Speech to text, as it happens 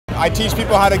I teach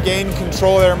people how to gain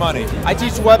control of their money. I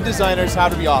teach web designers how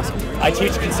to be awesome. I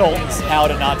teach consultants how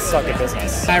to not suck at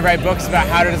business. I write books about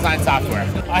how to design software.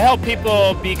 I help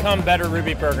people become better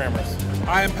Ruby programmers.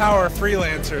 I empower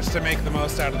freelancers to make the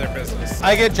most out of their business.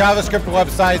 I get JavaScript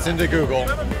websites into Google.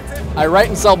 I write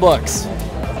and sell books.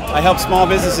 I help small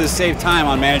businesses save time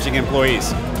on managing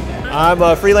employees. I'm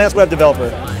a freelance web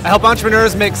developer. I help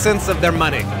entrepreneurs make sense of their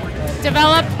money.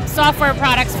 Develop software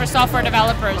products for software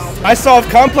developers. I solve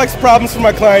complex problems for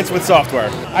my clients with software.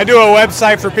 I do a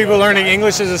website for people learning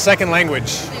English as a second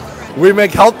language. We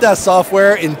make help desk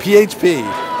software in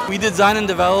PHP. We design and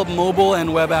develop mobile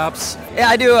and web apps. Yeah,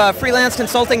 I do freelance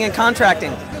consulting and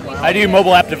contracting. I do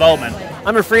mobile app development.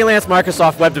 I'm a freelance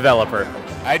Microsoft web developer.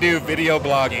 I do video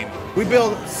blogging. We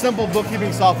build simple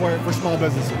bookkeeping software for small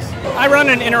businesses. I run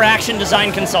an interaction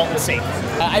design consultancy.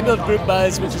 I build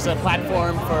GroupBuzz, which is a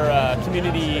platform for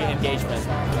community engagement.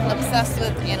 Obsessed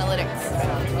with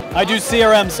analytics. I do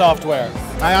CRM software.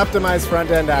 I optimize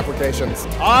front-end applications.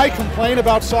 I complain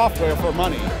about software for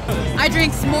money. I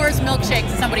drink s'mores milkshakes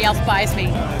and somebody else buys me.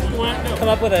 Come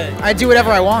up with I do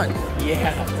whatever I want.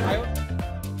 Yeah.